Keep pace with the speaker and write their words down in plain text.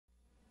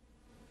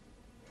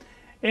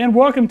And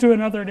welcome to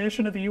another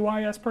edition of the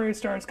UIS Prairie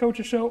Stars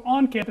Coaches Show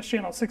on Campus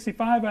Channel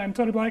 65. I'm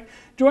Tony Black,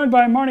 joined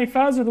by Marne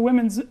Fauser, the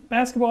women's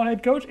basketball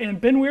head coach,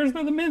 and Ben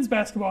Wierzba, the men's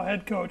basketball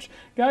head coach.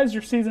 Guys,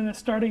 your season is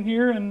starting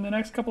here in the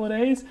next couple of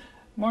days.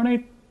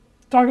 Marne,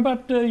 talk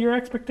about your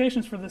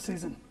expectations for this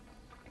season.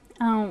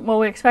 Well,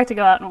 we expect to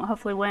go out and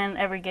hopefully win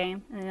every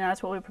game, and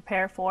that's what we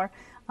prepare for.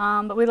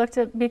 But we look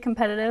to be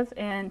competitive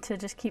and to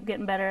just keep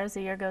getting better as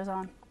the year goes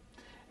on.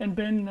 And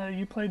Ben,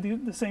 you played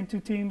the same two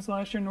teams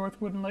last year,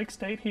 Northwood and Lake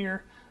State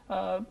here.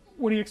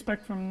 What do you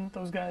expect from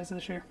those guys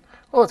this year?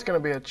 Well, it's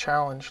going to be a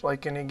challenge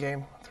like any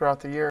game throughout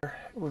the year.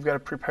 We've got to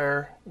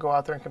prepare, go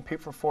out there and compete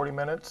for 40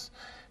 minutes,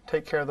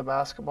 take care of the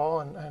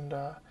basketball, and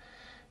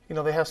you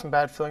know, they have some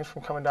bad feelings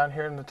from coming down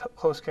here in the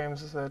close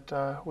games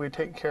that we had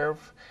taken care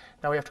of.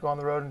 Now we have to go on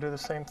the road and do the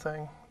same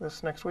thing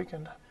this next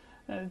weekend.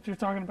 You're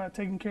talking about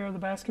taking care of the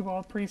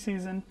basketball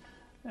preseason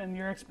and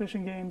your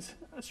exhibition games.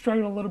 I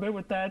struggled a little bit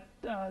with that.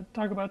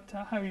 Talk about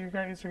how you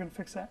guys are going to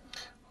fix that.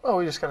 Well,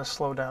 we just got to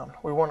slow down.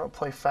 We want to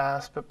play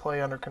fast, but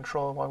play under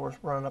control while we're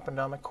running up and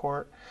down the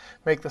court.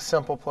 Make the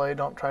simple play.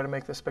 Don't try to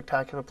make the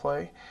spectacular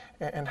play,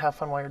 and have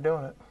fun while you're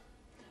doing it.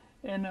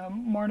 And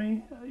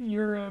Marne,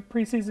 your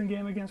preseason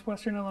game against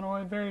Western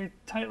Illinois, very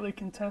tightly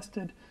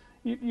contested.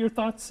 Your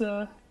thoughts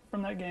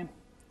from that game?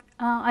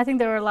 I think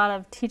there were a lot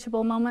of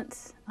teachable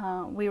moments.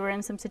 We were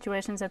in some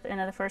situations at the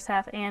end of the first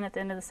half and at the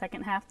end of the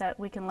second half that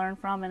we can learn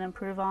from and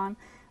improve on.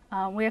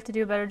 We have to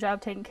do a better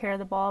job taking care of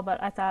the ball,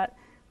 but I thought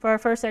for our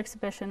first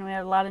exhibition, we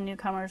had a lot of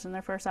newcomers in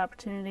their first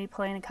opportunity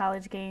playing a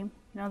college game.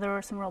 You know, there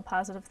were some real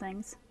positive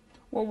things.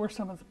 What were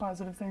some of the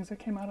positive things that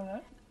came out of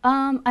that?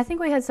 I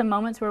think we had some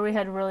moments where we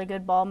had really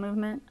good ball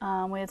movement.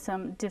 We had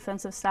some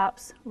defensive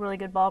stops, really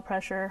good ball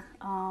pressure,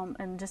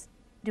 and just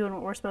doing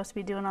what we're supposed to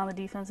be doing on the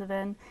defensive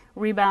end.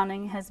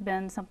 Rebounding has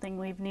been something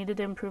we've needed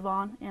to improve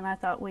on, and I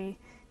thought we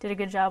did a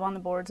good job on the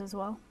boards as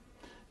well.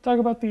 Talk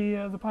about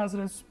the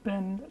positives,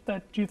 Ben,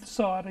 that you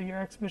saw out of your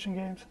exhibition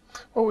games.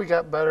 Well, we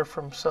got better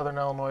from Southern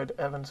Illinois to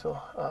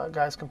Evansville.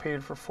 Guys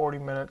competed for 40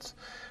 minutes.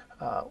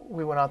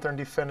 We went out there and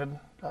defended,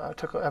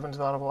 took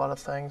Evansville out of a lot of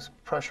things,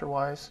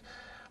 pressure-wise.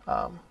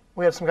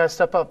 We had some guys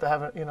step up that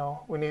haven't, you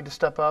know, we need to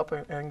step up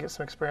and get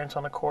some experience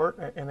on the court,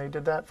 and they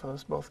did that for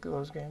both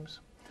those games.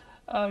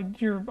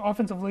 Your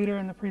offensive leader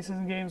in the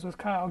preseason games was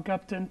Kyle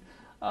Gupton.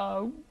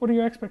 What are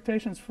your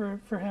expectations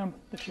for him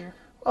this year?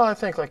 Well, I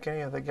think like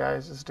any of the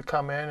guys is to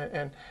come in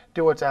and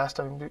do what's asked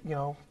of him. You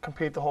know,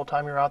 compete the whole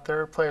time you're out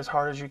there, play as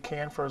hard as you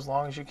can for as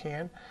long as you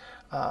can.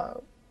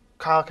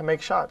 Kyle can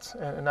make shots,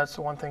 and that's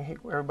the one thing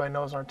everybody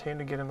knows on our team,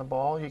 to get in the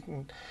ball. He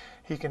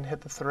can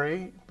hit the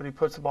three, but he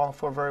puts the ball on the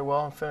floor very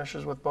well and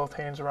finishes with both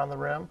hands around the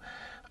rim.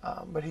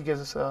 But he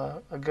gives us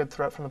a good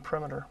threat from the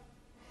perimeter.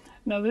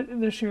 Now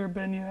this year,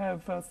 Ben, you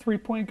have 3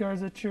 point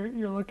guards that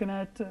you're looking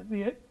at.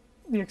 The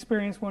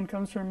experienced one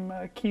comes from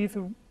Keith,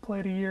 who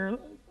played a year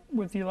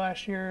with you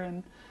last year,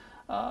 and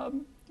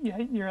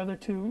your other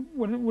two.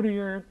 What are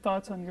your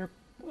thoughts on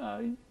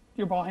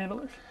your ball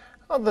handlers?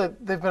 Well,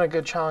 they've been a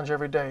good challenge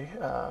every day.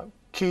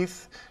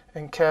 Keith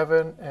and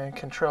Kevin and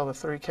Cantrell, the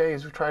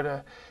 3Ks, we try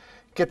to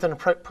get them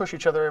to push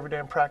each other every day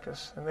in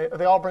practice, and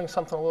they all bring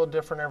something a little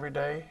different every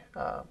day.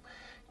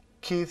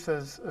 Keith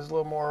is a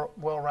little more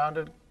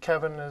well-rounded.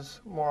 Kevin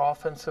is more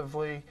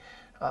offensively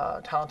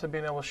talented,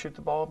 being able to shoot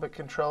the ball, but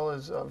Cantrell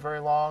is very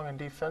long and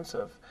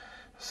defensive.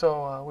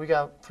 So we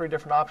got 3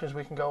 different options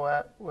we can go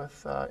at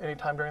with any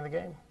time during the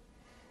game.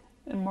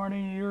 And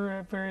Marne, you're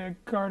a very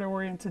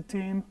guard-oriented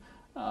team.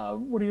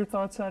 What are your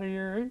thoughts out of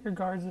your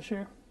guards this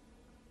year?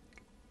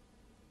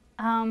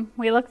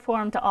 We look for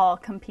them to all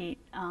compete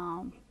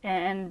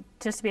and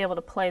just to be able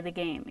to play the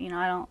game. You know,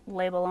 I don't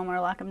label them or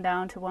lock them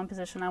down to one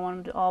position. I want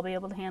them to all be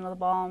able to handle the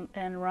ball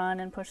and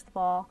run and push the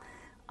ball.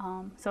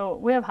 So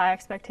we have high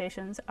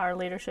expectations. Our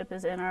leadership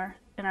is in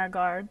our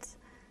guards.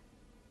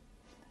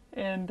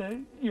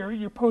 And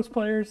your post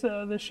players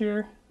this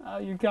year,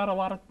 you got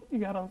a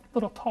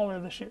little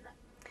taller this year.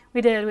 We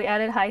did. We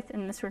added height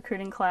in this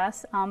recruiting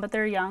class, but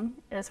they're young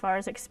as far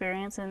as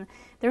experience, and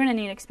they're going to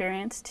need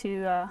experience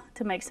to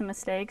make some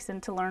mistakes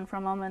and to learn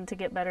from them and to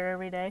get better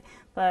every day.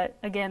 But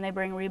again, they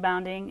bring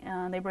rebounding,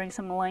 they bring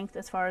some length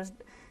as far as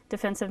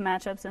defensive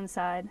matchups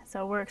inside.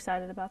 So we're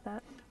excited about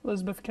that.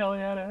 Elizabeth Kelly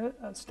had a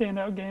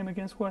standout game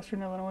against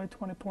Western Illinois,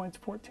 20 points,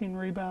 14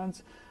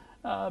 rebounds.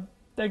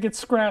 That gets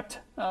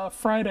scrapped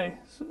Friday,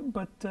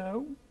 but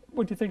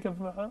what do you think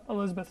of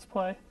Elizabeth's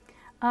play?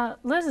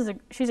 Liz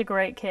she's a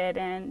great kid,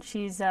 and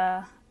she's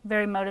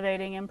very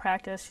motivating in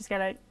practice. She's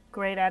got a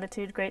great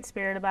attitude, great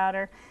spirit about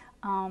her.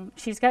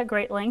 She's got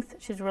great length.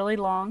 She's really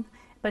long,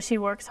 but she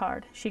works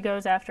hard. She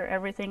goes after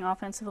everything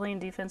offensively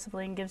and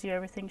defensively and gives you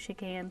everything she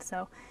can.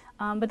 So,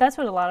 but that's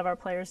what a lot of our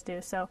players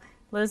do. So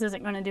Liz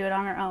isn't going to do it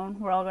on her own.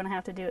 We're all going to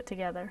have to do it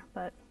together,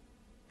 but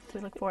we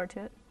look forward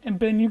to it. And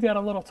Ben, you got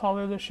a little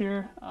taller this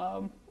year.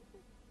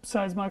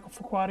 Besides Michael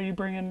Fuquati, you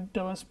bring in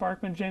Dylan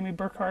Sparkman, Jamie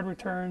Burkhardt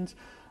returns.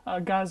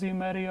 Ghazi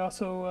Umedi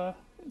also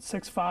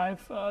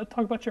 6'5". Talk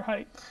about your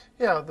height.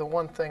 Yeah, the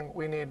one thing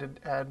we needed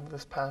to add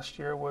this past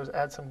year was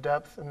add some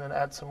depth and then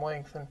add some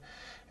length.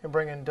 and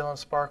bring in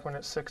Dylan Sparkman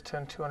at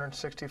 6'10",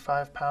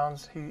 265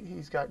 pounds.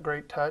 He's got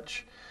great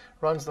touch,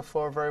 runs the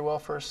floor very well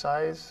for his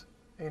size,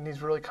 and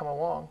he's really come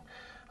along.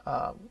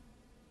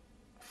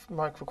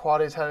 Mike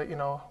Vaquade's had,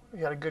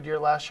 he had a good year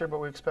last year, but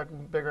we expect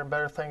bigger and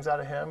better things out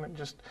of him, and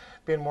just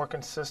being more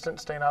consistent,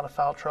 staying out of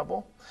foul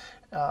trouble.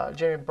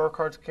 Jamie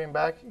Burkhart's came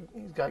back.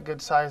 He's got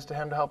good size to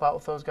him to help out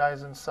with those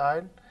guys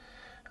inside.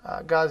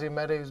 Ghazi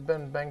Mehdi, who's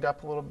been banged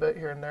up a little bit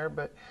here and there,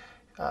 but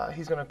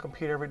he's going to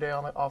compete every day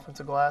on the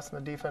offensive glass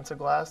and the defensive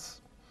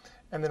glass.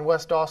 And then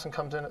Wes Dawson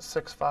comes in at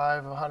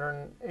 6'5",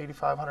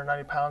 185,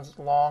 190 pounds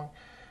long,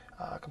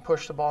 can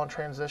push the ball in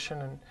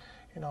transition, and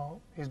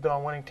he's been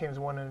on winning teams,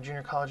 winning a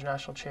junior college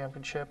national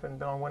championship, and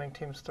been on winning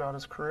teams throughout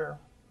his career.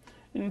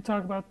 And you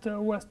talk about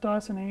Wes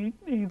Dawson.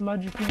 He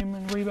led your team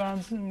in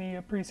rebounds in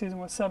the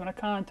preseason with 7 a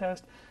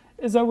contest.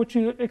 Is that what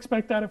you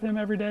expect out of him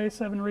every day,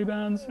 7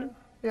 rebounds?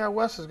 Yeah,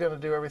 Wes is going to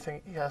do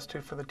everything he has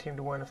to for the team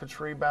to win. If it's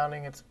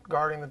rebounding, it's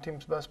guarding the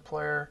team's best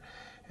player.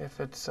 If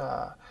it's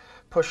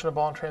pushing the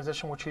ball in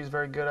transition, which he's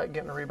very good at,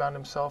 getting a rebound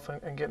himself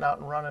and getting out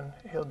and running,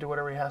 he'll do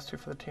whatever he has to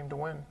for the team to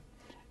win.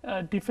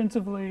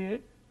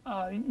 Defensively,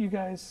 you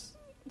guys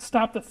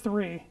stop the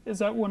 3. Is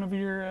that one of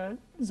your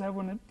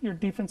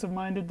defensive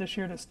minded this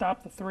year, to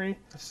stop the 3?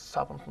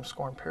 Stop them from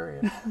scoring,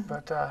 period.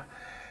 But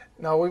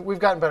no, we've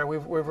gotten better.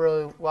 We've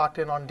really locked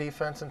in on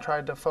defense and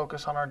tried to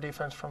focus on our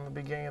defense from the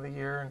beginning of the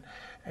year,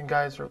 and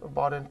guys are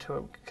bought into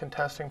it,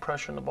 contesting,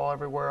 pressuring the ball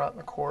everywhere out in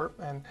the court,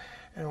 and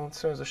as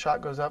soon as the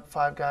shot goes up,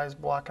 5 guys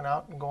blocking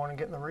out and going and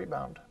getting the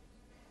rebound.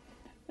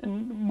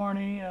 And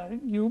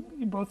Marne, you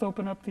both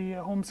open up the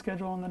home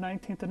schedule on the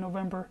 19th of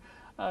November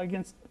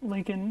against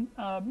Lincoln.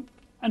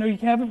 I know you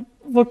haven't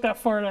looked that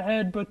far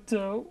ahead, but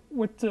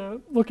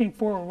looking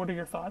forward, what are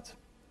your thoughts?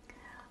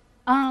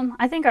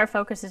 I think our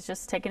focus is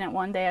just taking it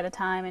one day at a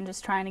time and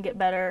just trying to get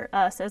better,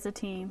 us as a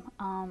team.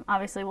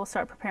 Obviously, we'll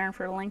start preparing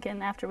for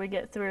Lincoln after we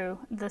get through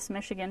this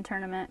Michigan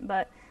tournament,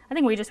 but I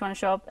think we just want to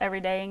show up every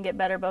day and get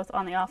better both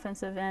on the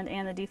offensive end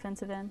and the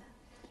defensive end.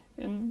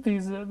 And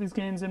these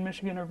games in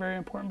Michigan are very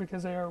important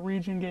because they are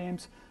region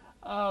games,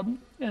 and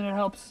it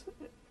helps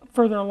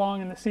further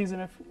along in the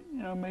season if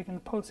making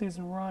the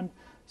postseason run.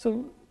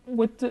 So,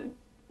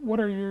 what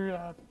are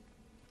your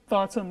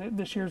thoughts on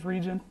this year's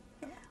region?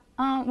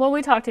 Well,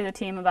 we talked to the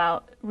team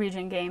about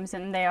region games,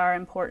 and they are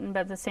important,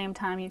 but at the same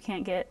time, you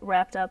can't get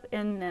wrapped up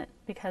in it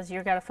because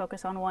you've got to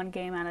focus on one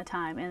game at a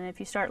time. And if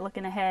you start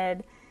looking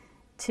ahead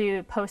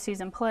to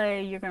postseason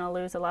play, you're going to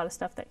lose a lot of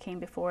stuff that came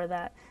before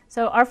that.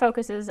 So our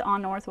focus is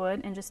on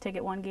Northwood and just take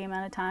it one game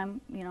at a time.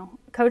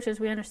 Coaches,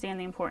 we understand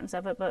the importance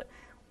of it, but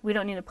we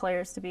don't need the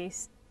players to be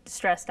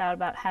stressed out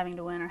about having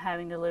to win or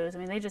having to lose. I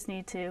mean, they just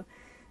need to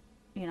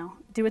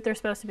do what they're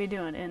supposed to be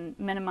doing and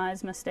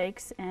minimize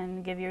mistakes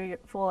and give your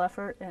full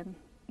effort, and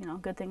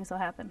good things will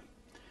happen.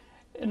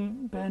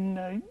 And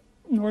Ben,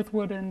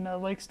 Northwood and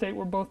Lake State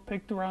were both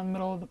picked around the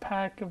middle of the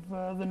pack of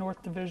the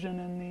North Division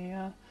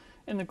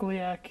in the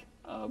GLIAC.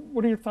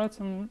 What are your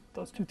thoughts on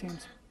those two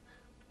teams?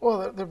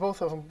 Well, they're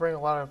both of them bring a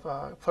lot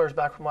of players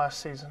back from last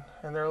season,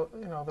 and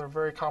they're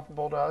very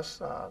comparable to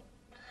us.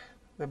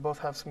 They both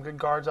have some good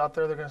guards out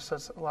there. They're going to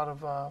set a lot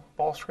of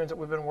ball screens that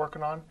we've been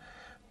working on,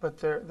 but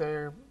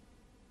they're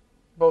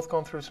both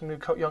going through some new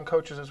young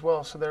coaches as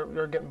well, so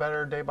they're getting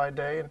better day by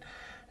day.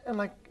 And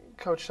like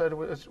Coach said,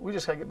 we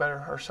just got to get better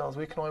ourselves.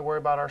 We can only worry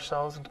about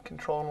ourselves and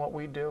controlling what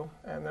we do,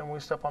 and then when we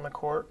step on the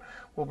court,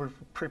 we'll be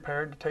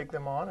prepared to take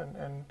them on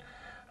and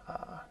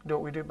do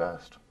what we do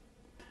best.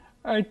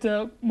 All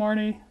right,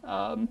 Marne,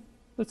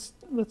 let's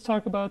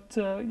talk about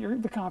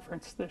the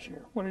conference this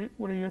year. What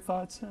are your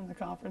thoughts on the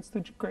conference, the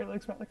Great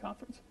Lakes Valley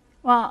Conference?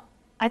 Well,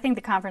 I think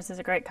the conference is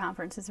a great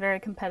conference. It's very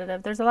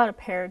competitive. There's a lot of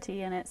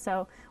parity in it,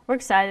 so we're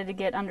excited to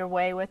get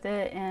underway with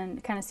it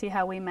and kind of see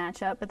how we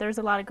match up. But there's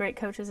a lot of great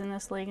coaches in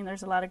this league, and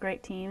there's a lot of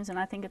great teams, and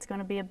I think it's going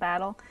to be a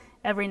battle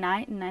every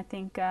night. And I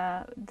think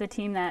the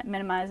team that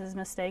minimizes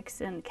mistakes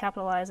and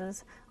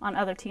capitalizes on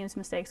other teams'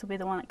 mistakes will be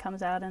the one that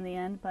comes out in the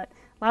end. But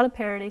a lot of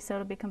parity, so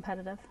it'll be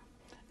competitive.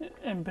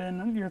 And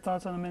Ben, your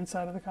thoughts on the men's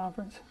side of the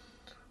conference?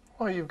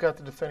 Well, you've got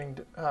the defending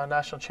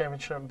national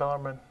championship in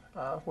Bellarmine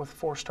with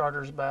 4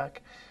 starters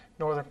back.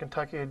 Northern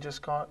Kentucky had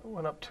just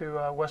went up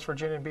to West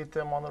Virginia and beat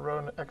them on the road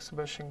in an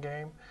exhibition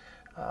game.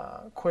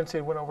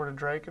 Quincy went over to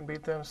Drake and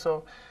beat them.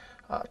 So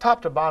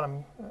top to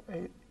bottom,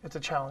 it's a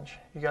challenge.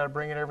 You got to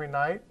bring it every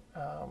night.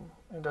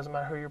 It doesn't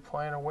matter who you're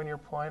playing or when you're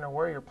playing or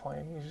where you're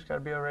playing. You just got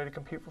to be ready to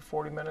compete for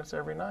 40 minutes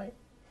every night.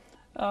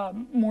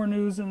 More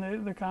news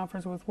in the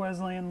conference with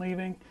Wesleyan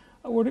leaving.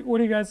 What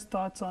are you guys'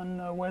 thoughts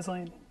on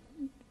Wesleyan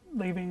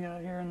leaving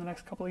here in the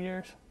next couple of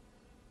years?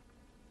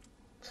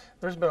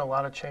 There's been a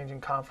lot of change in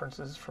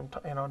conferences from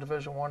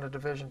Division I to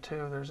Division II.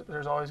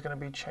 There's always going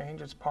to be change.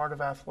 It's part of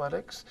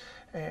athletics,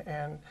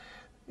 and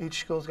each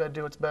school's got to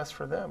do what's best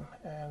for them.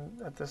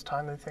 And at this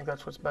time, they think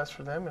that's what's best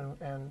for them,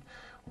 and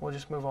we'll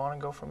just move on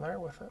and go from there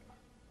with it.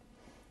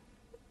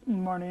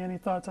 Marne, any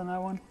thoughts on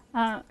that one?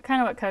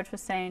 Kind of what Coach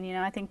was saying.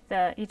 I think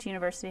that each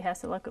university has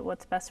to look at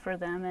what's best for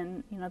them,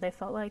 and they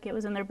felt like it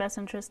was in their best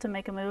interest to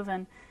make a move.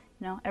 And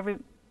every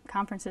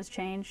conferences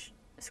change,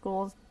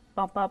 schools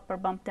bump up or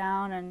bump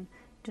down, and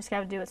just got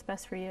to do what's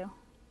best for you.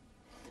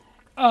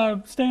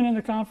 Staying in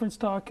the conference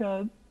talk,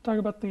 talk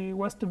about the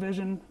West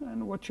Division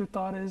and what your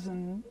thought is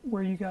and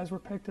where you guys were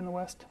picked in the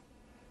West.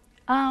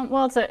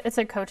 Well, it's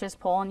a coaches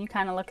poll, and you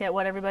kind of look at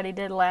what everybody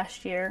did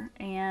last year,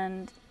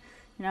 and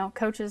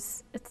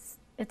coaches,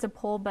 it's a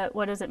poll, but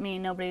what does it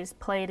mean? Nobody's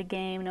played a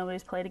game,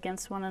 nobody's played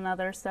against one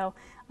another, so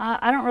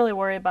I don't really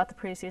worry about the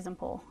preseason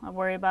poll. I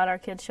worry about our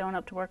kids showing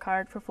up to work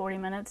hard for 40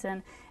 minutes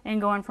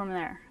and going from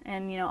there,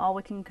 and all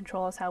we can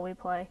control is how we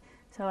play,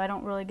 so I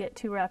don't really get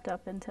too wrapped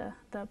up into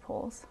the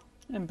polls.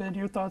 And Ben,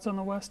 your thoughts on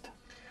the West?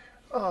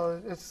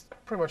 It's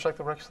pretty much like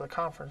the rest of the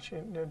conference.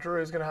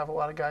 Drury is going to have a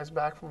lot of guys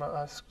back from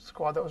a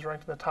squad that was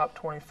ranked in the top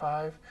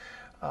 25.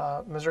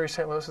 Missouri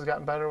St. Louis has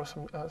gotten better with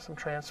some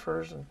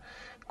transfers, and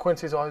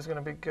Quincy's always going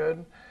to be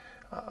good.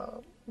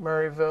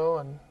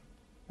 Maryville and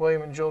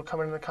William and Jewell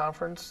coming into the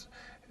conference.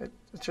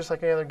 It's just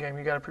like any other game.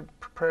 You got to be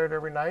prepared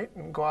every night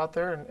and go out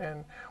there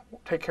and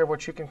take care of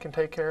what you can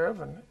take care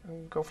of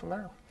and go from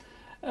there.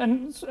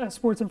 And as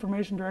sports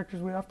information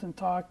directors, we often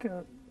talk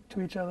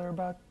to each other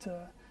about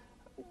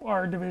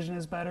our division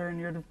is better and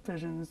your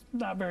division is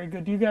not very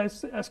good. Do you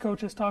guys, as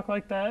coaches, talk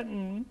like that?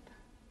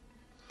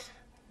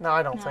 No,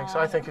 I don't think so.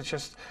 I think it's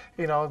just,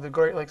 the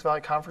Great Lakes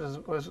Valley Conference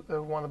was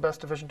one of the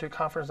best Division II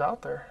conferences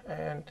out there,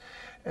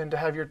 and to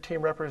have your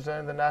team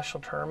represent the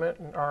national tournament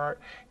or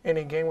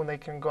any game when they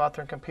can go out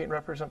there and compete and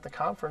represent the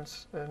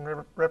conference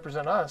and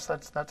represent us,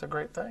 that's a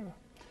great thing.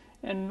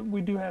 And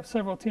we do have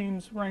several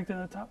teams ranked in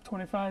the top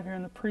 25 here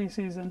in the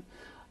preseason.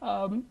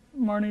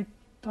 Marne,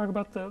 talk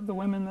about the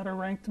women that are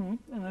ranked in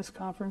this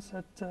conference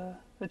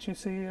that you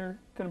see are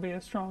going to be a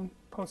strong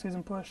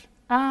postseason push.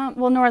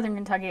 Well, Northern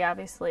Kentucky,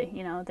 obviously,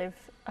 they're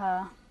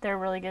a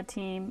really good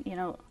team.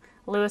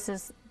 Lewis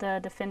is the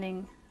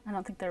defending. I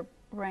don't think they're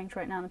ranked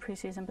right now in the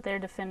preseason, but they're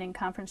defending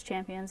conference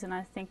champions, and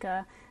I think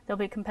they'll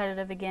be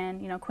competitive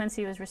again.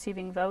 Quincy was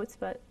receiving votes,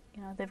 but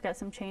they've got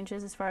some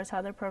changes as far as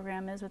how their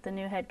program is with the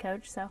new head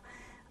coach. So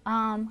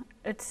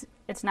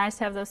it's nice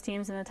to have those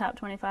teams in the top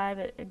 25.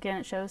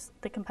 It shows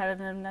the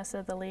competitiveness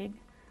of the league.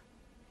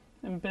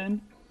 And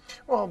Ben?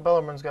 Well,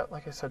 Bellarmine's got,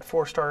 like I said,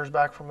 4 starters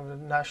back from the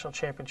national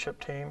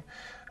championship team.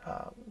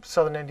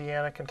 Southern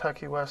Indiana,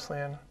 Kentucky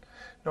Wesleyan,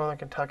 Northern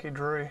Kentucky,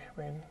 Drury. I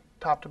mean,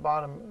 top to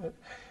bottom,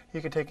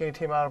 you could take any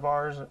team out of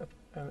ours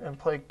and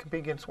compete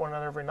against one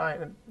another every night,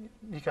 and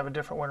you can have a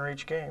different winner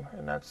each game.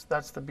 And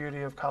that's the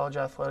beauty of college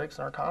athletics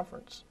and our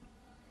conference.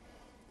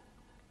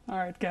 All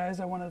right,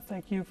 guys, I want to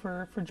thank you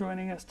for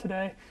joining us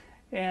today,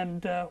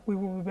 and we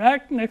will be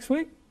back next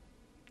week.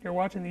 You're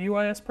watching the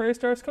UIS Prairie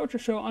Stars Coaches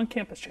Show on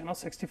Campus Channel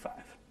 65.